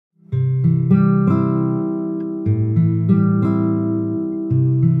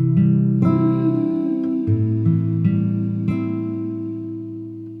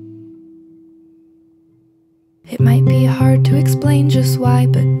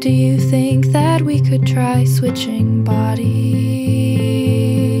Do you think that we could try switching bodies?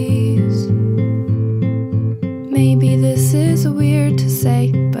 Maybe this is weird to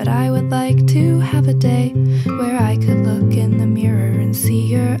say, but I would like to have a day where I could look in the mirror and see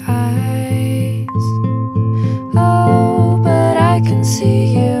your eyes. Oh, but I can see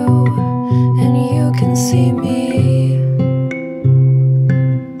you, and you can see me.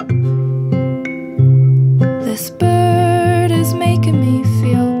 This bird is making me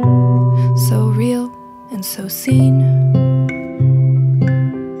feel so real and so seen.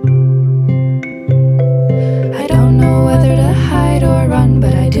 I don't know whether to hide or run,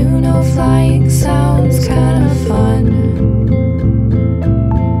 but I do know flying sounds kind of fun.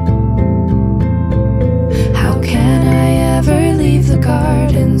 How can I ever leave the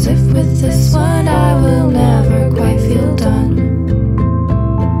gardens if with this one I will never quite feel done?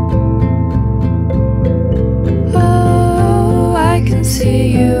 Oh, I can see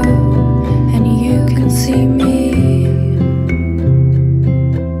you, and you can see me.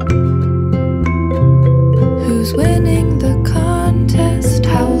 Who's winning the contest?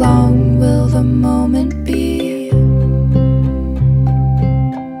 How long will the moment be?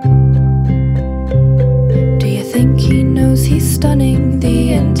 Do you think he knows he's stunning?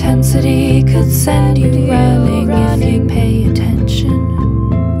 The intensity could send you running if you pay attention.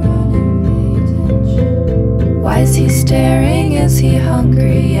 Why is he staring? Is he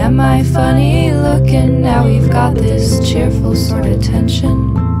hungry? Am I funny looking? Now we've got this cheerful sort of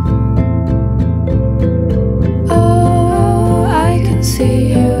tension. Oh, I can see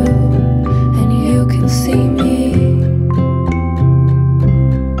you, and you can see me.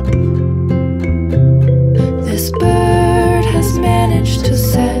 This bird has managed to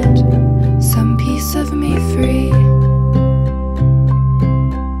set some piece of me free.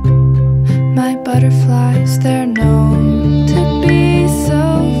 My butterflies, they're known to be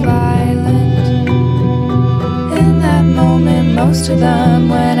so violent. In that moment, most of them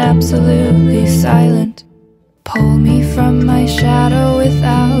went absolutely silent. Pull me from my shadow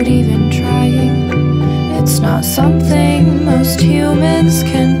without even trying. It's not something most humans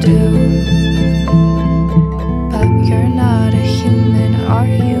can do. But you're not a human, are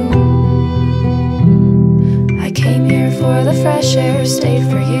you? I came here for the fresh air, stayed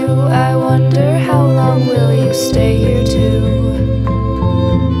for you. I wonder how long will you stay here too?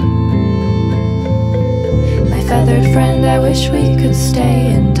 My feathered friend, I wish we could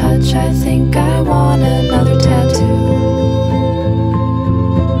stay in touch. I think I want another tattoo.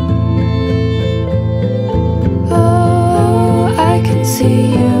 Oh, I can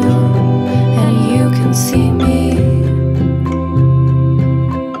see you, and you can see me.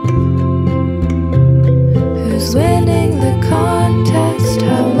 Who's winning the contest?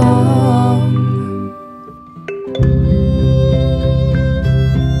 How long?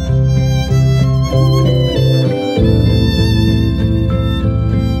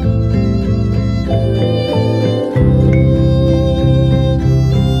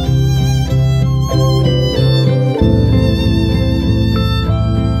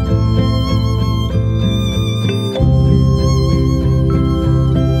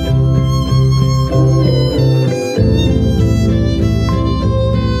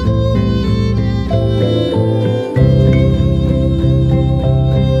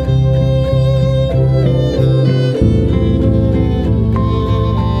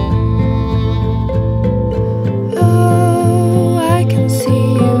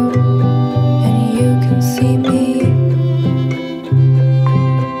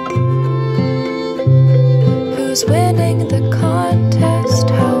 Who's winning the contest?